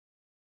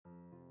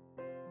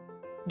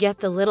Get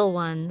the little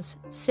ones,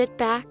 sit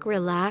back,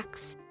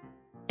 relax,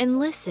 and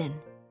listen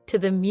to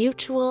the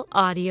Mutual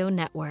Audio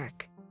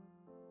Network.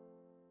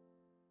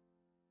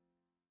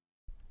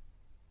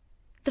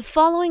 The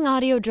following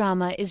audio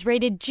drama is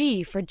rated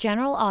G for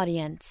general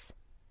audience.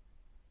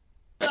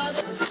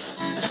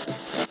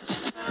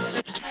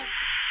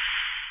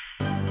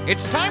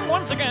 It's time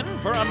once again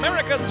for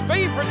America's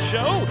favorite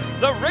show,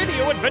 The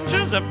Radio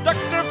Adventures of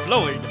Dr.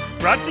 Floyd,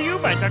 brought to you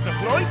by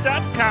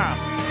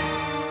drfloyd.com.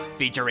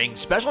 Featuring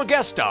special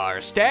guest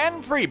star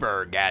Stan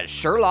Freberg as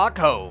Sherlock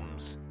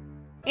Holmes.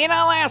 In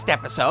our last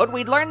episode,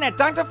 we'd learned that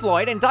Dr.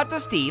 Floyd and Dr.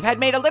 Steve had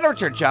made a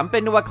literature jump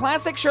into a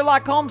classic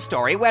Sherlock Holmes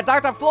story where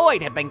Dr.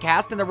 Floyd had been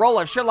cast in the role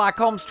of Sherlock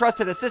Holmes'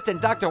 trusted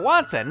assistant Dr.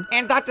 Watson,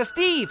 and Dr.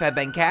 Steve had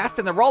been cast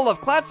in the role of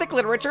classic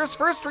literature's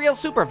first real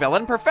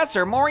supervillain,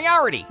 Professor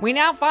Moriarty. We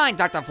now find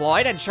Dr.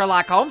 Floyd and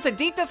Sherlock Holmes in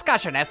deep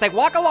discussion as they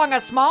walk along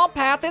a small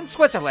path in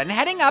Switzerland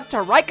heading up to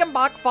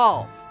Reichenbach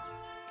Falls.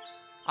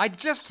 I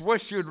just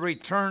wish you'd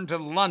return to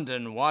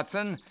London,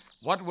 Watson.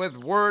 What with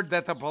word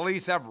that the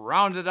police have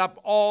rounded up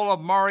all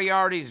of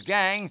Moriarty's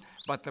gang,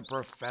 but the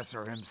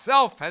professor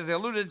himself has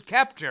eluded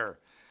capture.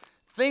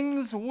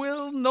 Things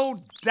will no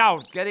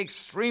doubt get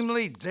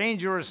extremely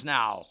dangerous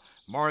now.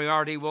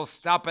 Moriarty will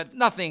stop at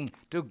nothing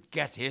to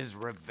get his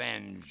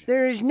revenge.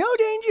 There is no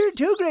danger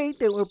too great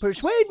that will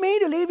persuade me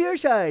to leave your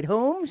side,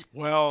 Holmes.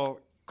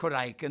 Well, could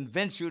I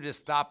convince you to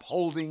stop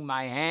holding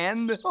my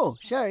hand? Oh,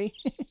 sorry.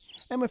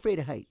 I'm afraid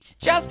of heights.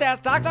 Just as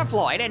Dr.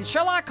 Floyd and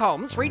Sherlock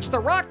Holmes reach the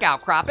rock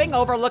outcropping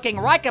overlooking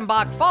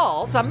Reichenbach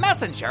Falls, a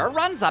messenger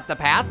runs up the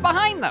path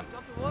behind them.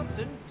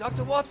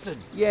 Dr.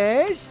 Watson.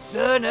 Yes?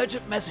 Sir, an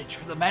urgent message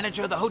from the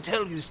manager of the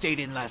hotel you stayed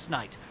in last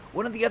night.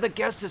 One of the other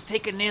guests is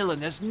taken ill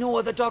and there's no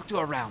other doctor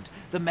around.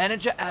 The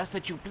manager asks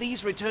that you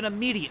please return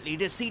immediately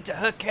to see to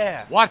her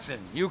care.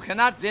 Watson, you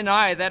cannot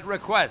deny that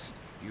request.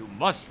 You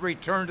must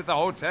return to the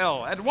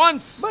hotel at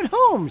once. But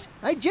Holmes,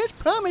 I just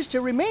promised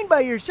to remain by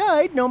your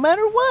side no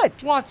matter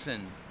what.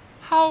 Watson,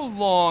 how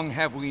long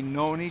have we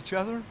known each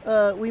other?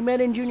 We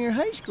met in junior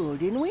high school,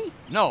 didn't we?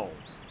 No.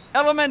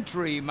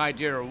 Elementary, my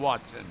dear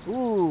Watson.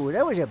 Ooh,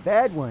 that was a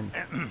bad one.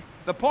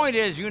 The point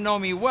is, you know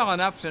me well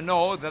enough to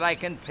know that I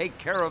can take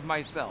care of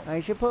myself.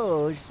 I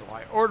suppose. So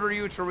I order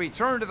you to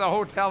return to the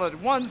hotel at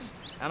once,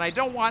 and I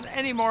don't want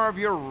any more of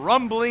your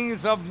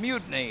rumblings of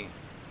mutiny.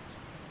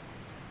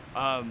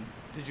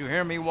 Did you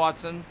hear me,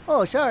 Watson?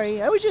 Oh,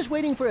 sorry. I was just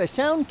waiting for a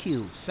sound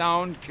cue.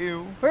 Sound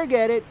cue?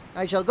 Forget it.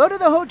 I shall go to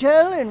the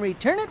hotel and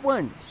return at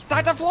once.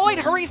 Dr. Floyd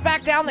hurries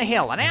back down the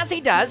hill, and as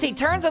he does, he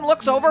turns and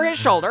looks over his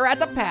shoulder at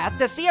the path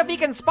to see if he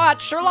can spot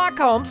Sherlock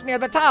Holmes near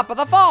the top of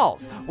the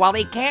falls. While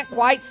he can't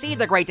quite see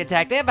the great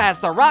detective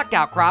as the rock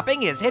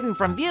outcropping is hidden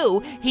from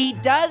view, he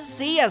does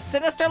see a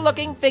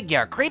sinister-looking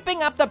figure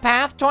creeping up the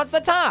path towards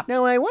the top.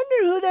 Now, I wonder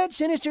who that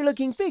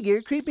sinister-looking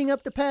figure creeping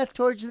up the path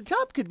towards the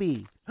top could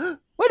be.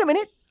 Wait a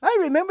minute. I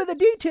remember the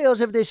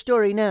details of this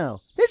story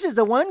now. This is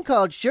the one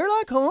called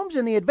Sherlock Holmes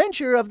and the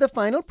Adventure of the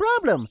Final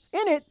Problem.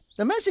 In it,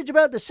 the message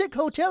about the sick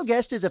hotel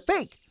guest is a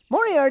fake.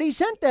 Moriarty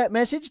sent that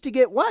message to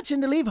get Watson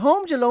to leave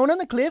Holmes alone on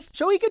the cliff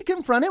so he could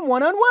confront him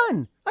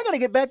one-on-one. I gotta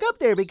get back up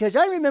there because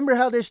I remember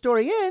how this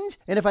story ends,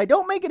 and if I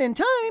don't make it in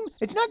time,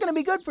 it's not gonna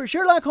be good for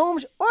Sherlock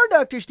Holmes or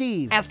Dr.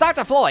 Steve. As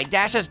Dr. Floyd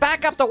dashes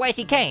back up the way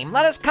he came,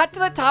 let us cut to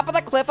the top of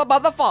the cliff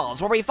above the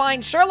falls, where we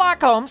find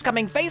Sherlock Holmes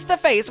coming face to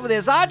face with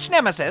his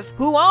arch-nemesis,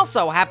 who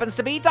also happens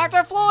to be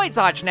Dr. Floyd's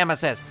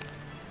arch-nemesis.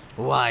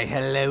 Why,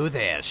 hello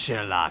there,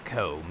 Sherlock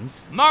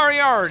Holmes.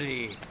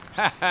 Moriarty!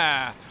 Ha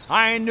ha!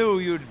 I knew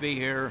you'd be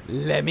here.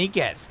 Let me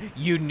guess,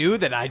 you knew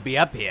that I'd be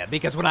up here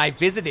because when I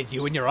visited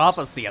you in your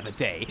office the other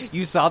day,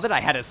 you saw that I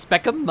had a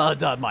speck of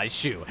mud on my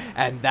shoe,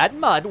 and that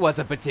mud was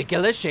a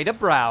particular shade of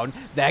brown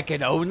that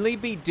can only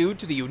be due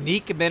to the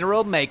unique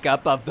mineral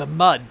makeup of the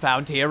mud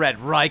found here at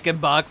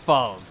Reichenbach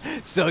Falls.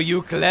 So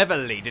you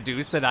cleverly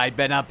deduced that I'd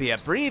been up here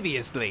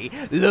previously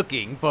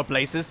looking for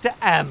places to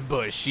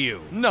ambush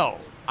you. No.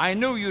 I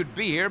knew you'd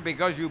be here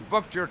because you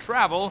booked your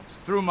travel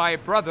through my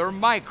brother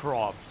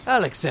Mycroft.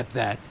 I'll accept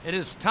that. It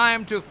is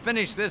time to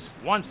finish this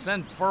once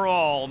and for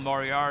all,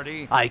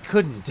 Moriarty. I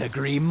couldn't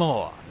agree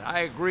more. I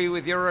agree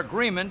with your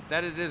agreement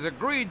that it is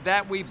agreed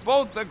that we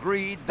both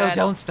agreed that... Oh,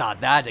 don't start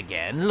that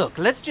again. Look,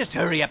 let's just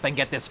hurry up and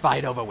get this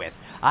fight over with.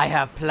 I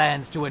have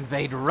plans to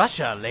invade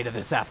Russia later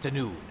this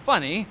afternoon.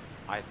 Funny.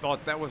 I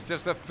thought that was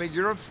just a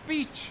figure of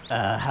speech.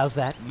 How's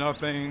that?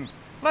 Nothing.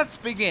 Let's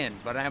begin,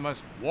 but I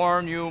must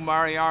warn you,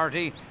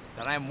 Moriarty,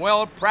 that I'm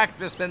well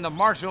practiced in the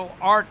martial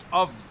art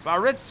of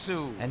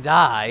Baritsu. And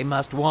I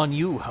must warn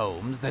you,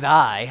 Holmes, that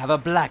I have a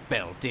black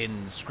belt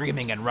in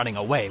screaming and running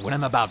away when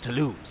I'm about to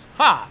lose.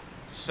 Ha!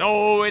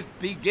 So it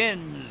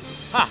begins.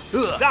 Ha!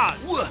 Dodge!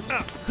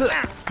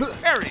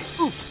 Parry!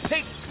 Oof!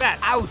 Take that!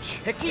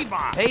 Ouch!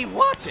 Hekiba! Hey,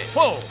 watch it!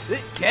 Whoa!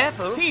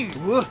 Careful! Heave!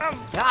 Look out!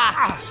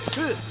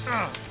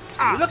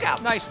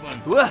 Nice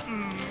one!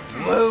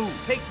 Whoa!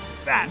 Take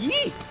that!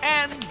 Yee!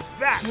 And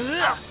that!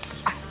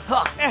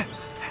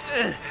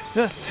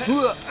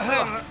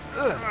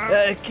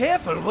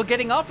 Careful, we're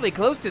getting awfully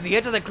close to the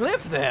edge of the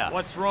cliff there.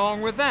 What's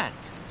wrong with that?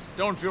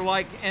 Don't you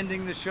like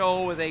ending the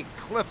show with a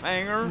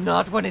cliffhanger?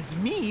 Not when it's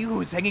me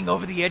who's hanging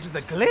over the edge of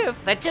the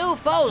cliff. The two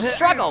foes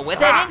struggle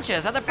within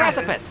inches of the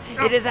precipice.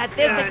 It is at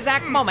this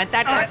exact moment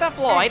that Dr.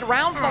 Floyd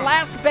rounds the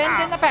last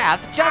bend in the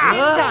path just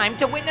in time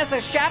to witness a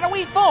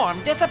shadowy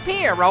form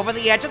disappear over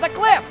the edge of the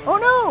cliff. Oh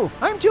no,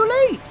 I'm too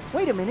late.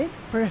 Wait a minute.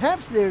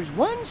 Perhaps there's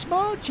one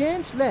small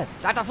chance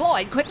left. Dr.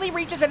 Floyd quickly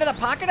reaches into the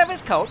pocket of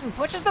his coat and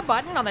pushes the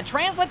button on the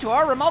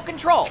translator remote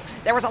control.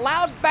 There is a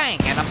loud bang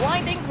and a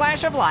blinding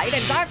flash of light,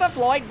 and Dr.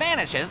 Floyd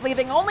vanishes,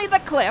 leaving only the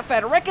cliff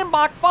at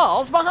Rickenbach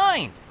Falls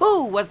behind.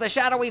 Who was the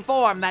shadowy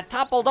form that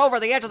toppled over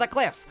the edge of the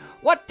cliff?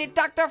 What did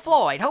Dr.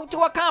 Floyd hope to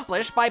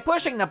accomplish by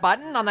pushing the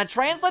button on the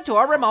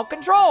translator remote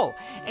control?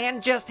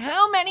 And just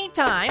how many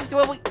times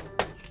will we...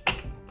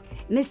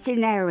 Mr.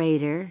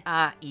 Narrator.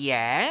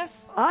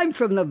 Yes? I'm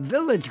from the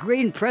Village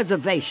Green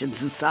Preservation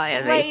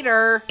Society.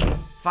 Later.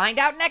 Find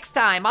out next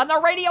time on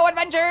the Radio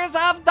Adventures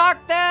of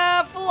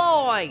Dr.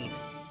 Floyd.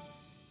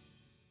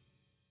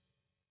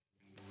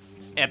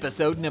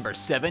 Episode number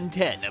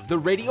 710 of The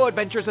Radio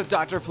Adventures of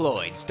Dr.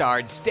 Floyd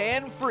starred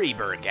Stan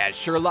Freberg as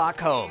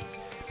Sherlock Holmes.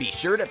 Be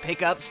sure to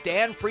pick up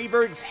Stan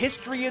Freberg's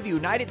History of the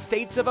United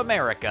States of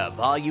America,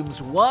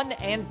 Volumes 1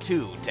 and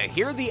 2, to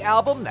hear the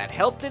album that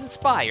helped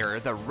inspire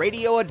The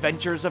Radio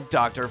Adventures of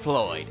Dr.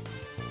 Floyd.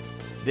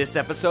 This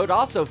episode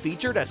also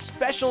featured a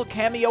special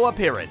cameo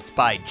appearance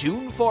by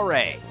June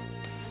Foray.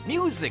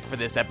 Music for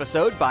this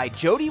episode by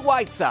Jody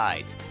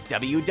Whitesides,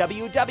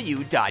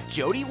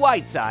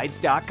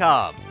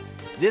 www.jodywhitesides.com.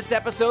 This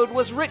episode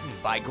was written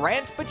by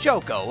Grant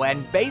Baciocco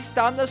and based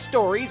on the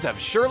stories of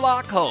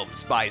Sherlock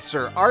Holmes by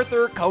Sir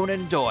Arthur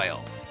Conan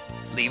Doyle.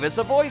 Leave us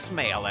a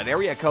voicemail at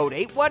area code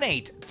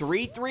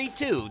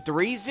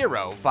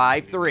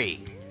 818-332-3053.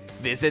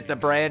 Visit the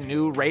brand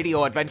new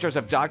Radio Adventures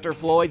of Dr.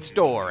 Floyd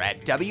store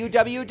at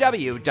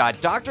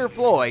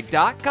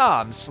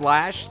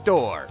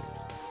www.drfloyd.com/store.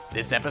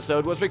 This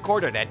episode was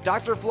recorded at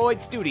Dr.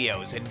 Floyd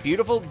Studios in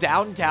beautiful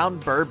downtown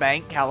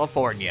Burbank,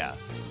 California.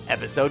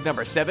 Episode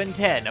number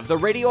 710 of The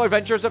Radio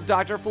Adventures of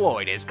Dr.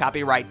 Floyd is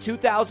copyright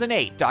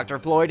 2008 Dr.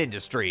 Floyd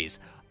Industries.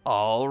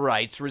 All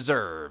rights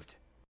reserved.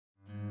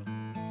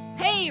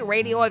 Hey,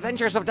 Radio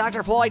Adventures of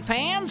Dr. Floyd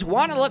fans,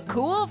 want to look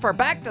cool for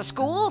back to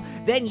school?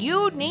 Then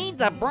you need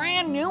the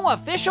brand new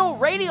official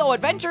Radio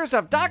Adventures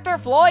of Dr.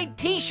 Floyd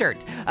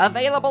t-shirt,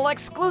 available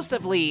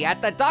exclusively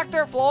at the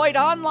Dr. Floyd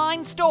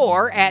online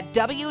store at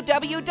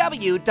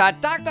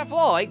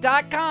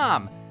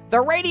www.drfloyd.com. The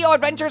Radio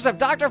Adventures of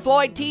Dr.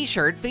 Floyd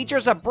t-shirt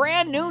features a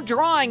brand new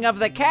drawing of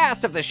the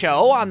cast of the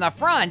show on the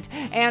front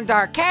and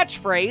our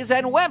catchphrase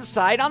and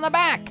website on the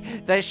back.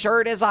 The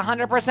shirt is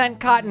 100%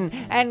 cotton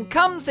and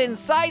comes in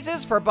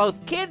sizes for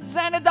both kids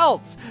and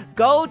adults.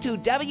 Go to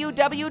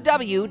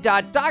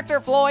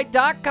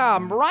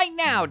www.drfloyd.com right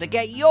now to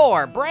get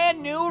your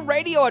brand new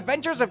Radio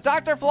Adventures of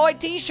Dr. Floyd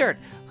t-shirt.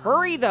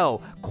 Hurry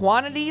though,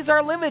 quantities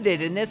are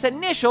limited in this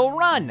initial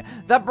run.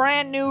 The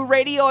brand new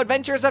Radio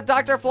Adventures of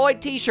Dr. Floyd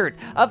t-shirt,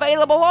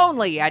 available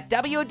only at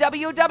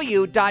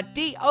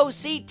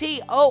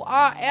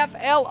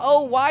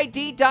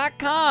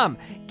www.doctorfloyd.com.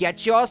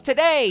 Get yours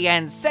today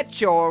and set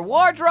your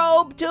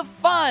wardrobe to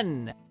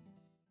fun.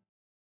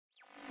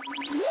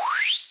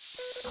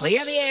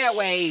 Clear the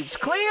airwaves!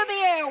 Clear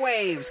the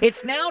airwaves!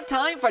 It's now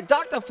time for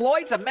Dr.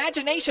 Floyd's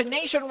Imagination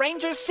Nation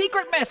Rangers'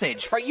 secret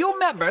message for you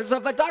members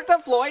of the Dr.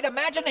 Floyd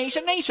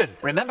Imagination Nation.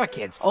 Remember,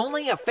 kids,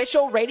 only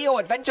official Radio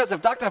Adventures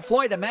of Dr.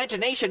 Floyd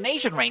Imagination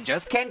Nation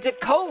Rangers can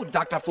decode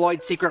Dr.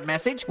 Floyd's secret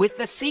message with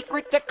the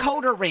secret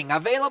decoder ring,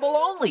 available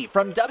only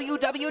from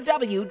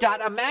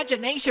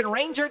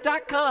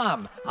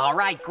www.imaginationranger.com. All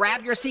right,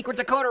 grab your secret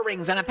decoder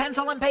rings and a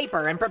pencil and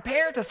paper and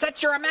prepare to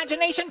set your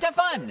imagination to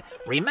fun.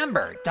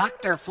 Remember,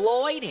 Dr.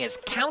 Floyd is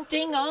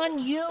counting on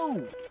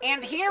you.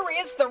 And here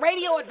is the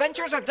Radio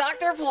Adventures of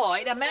Dr.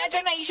 Floyd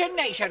Imagination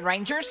Nation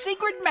Rangers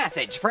secret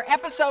message for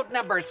episode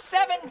number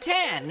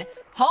 710,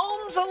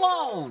 Holmes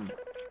Alone.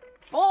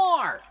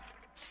 4,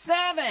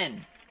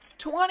 7,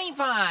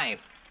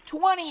 25,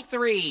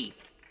 23,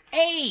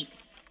 8,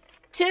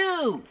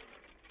 2,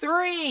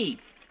 3,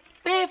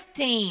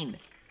 15,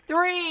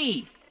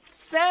 3,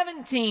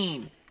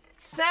 17,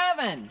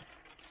 7,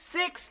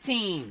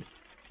 16,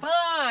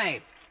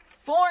 5,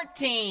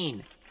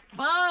 14,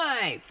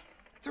 5,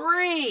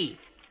 3,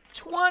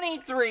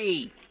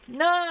 23,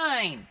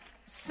 9,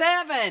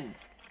 7,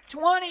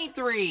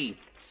 23,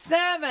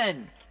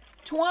 7,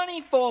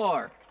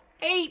 24,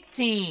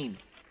 18,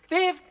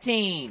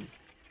 15,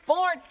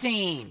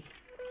 14.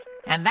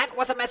 And that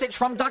was a message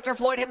from Dr.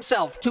 Floyd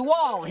himself to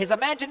all his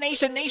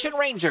Imagination Nation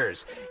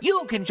Rangers.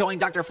 You can join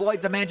Dr.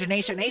 Floyd's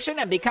Imagination Nation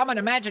and become an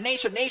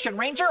Imagination Nation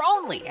Ranger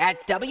only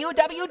at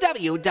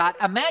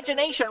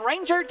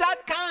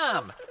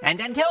www.imaginationranger.com.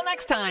 And until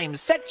next time,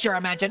 set your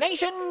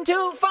imagination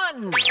to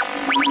fun.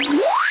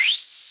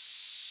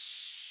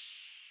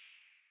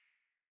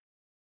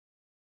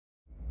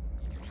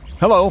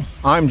 Hello,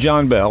 I'm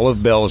John Bell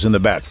of Bells in the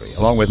Battery,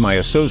 along with my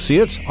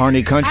associates,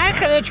 Arnie Kunchford. I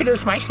can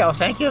introduce myself,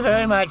 thank you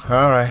very much.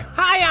 All right.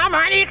 Hi, I'm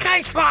Arnie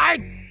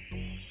Kunchford.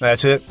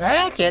 That's it?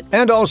 That's it.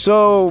 And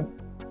also,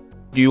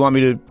 Do you want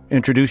me to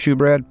introduce you,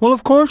 Brad? Well,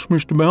 of course,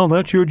 Mr. Bell.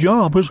 That's your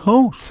job as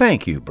host.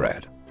 Thank you,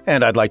 Brad.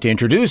 And I'd like to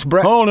introduce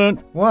Brad. Hold it.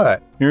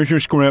 What? Here's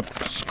your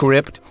script.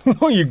 Script?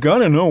 Well, you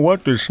gotta know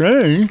what to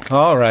say.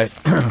 All right.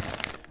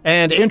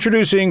 And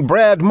introducing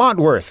Brad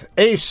Montworth,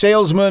 a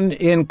salesman,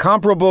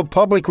 incomparable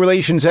public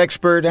relations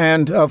expert,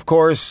 and, of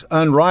course,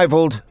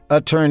 unrivaled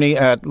attorney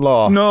at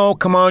law. No,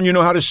 come on, you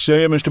know how to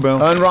say it, Mr.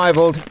 Bell.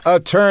 Unrivaled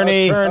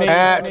attorney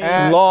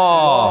at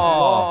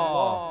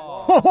law.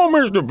 Oh,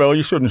 Mr. Bell,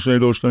 you shouldn't say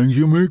those things.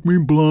 You make me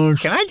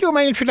blush. Can I do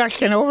my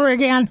introduction over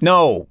again?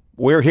 No,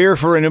 we're here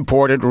for an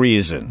important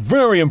reason.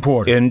 Very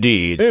important.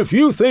 Indeed. If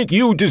you think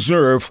you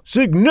deserve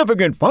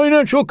significant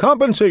financial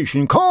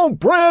compensation, call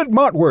Brad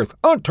Montworth,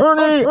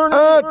 attorney at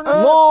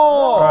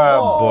law.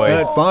 Oh, boy.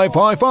 At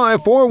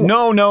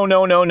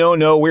 555-41.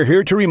 No. We're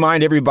here to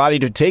remind everybody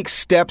to take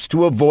steps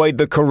to avoid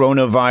the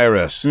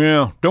coronavirus.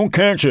 Yeah, don't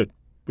catch it,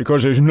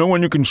 because there's no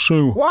one you can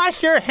sue.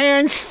 Wash your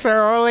hands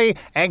thoroughly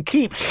and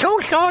keep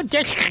social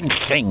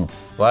distancing.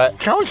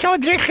 What? Social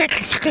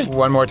distancing.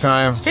 One more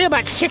time. Stay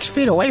about 6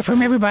 feet away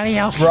from everybody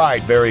else.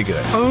 Right, very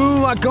good.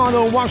 Oh, I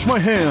gotta wash my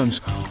hands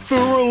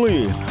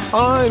thoroughly.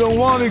 I don't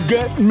want to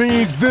get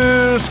me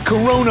this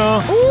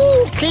corona.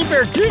 Ooh, keep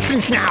your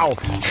distance now.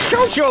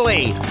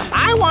 Socially,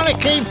 I want to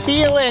keep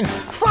feeling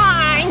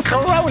fine,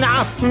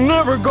 corona.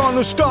 Never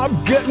gonna stop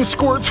getting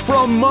squirts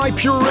from my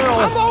Purell.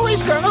 I'm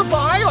always gonna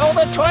buy all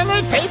the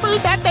toilet paper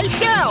that they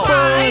sell.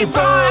 Buy.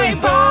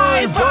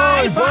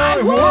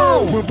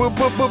 Whoa!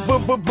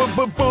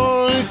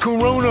 Bye,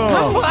 corona.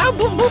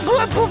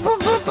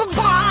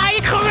 Buy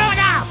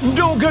corona.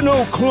 Don't get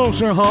no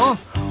closer, huh?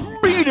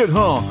 Beat it,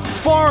 huh?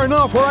 Far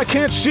enough where I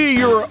can't see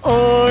your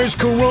eyes,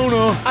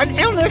 corona. An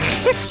illness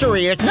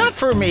history is not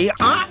for me.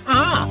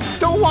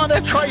 Don't want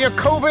to try your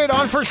COVID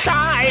on for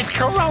size,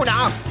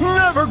 corona.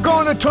 Never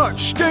gonna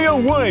touch. Stay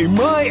away.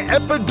 My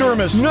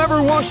epidermis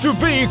never wants to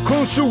be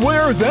close to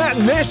where that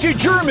nasty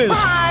germ is.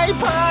 Bye.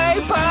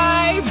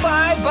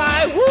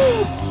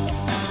 Woo.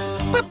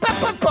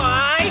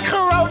 Bye,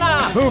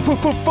 corona.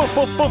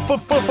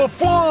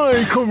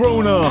 Fly,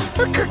 corona.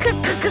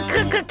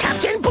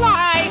 Captain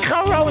Bly,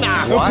 corona.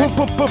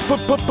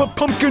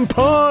 Pumpkin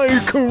pie,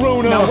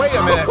 corona. Now, wait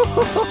a minute.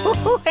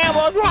 And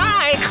we'll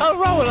ride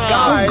corona.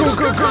 Guys.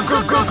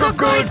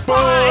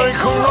 Goodbye,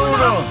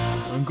 corona.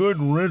 And good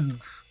riddance.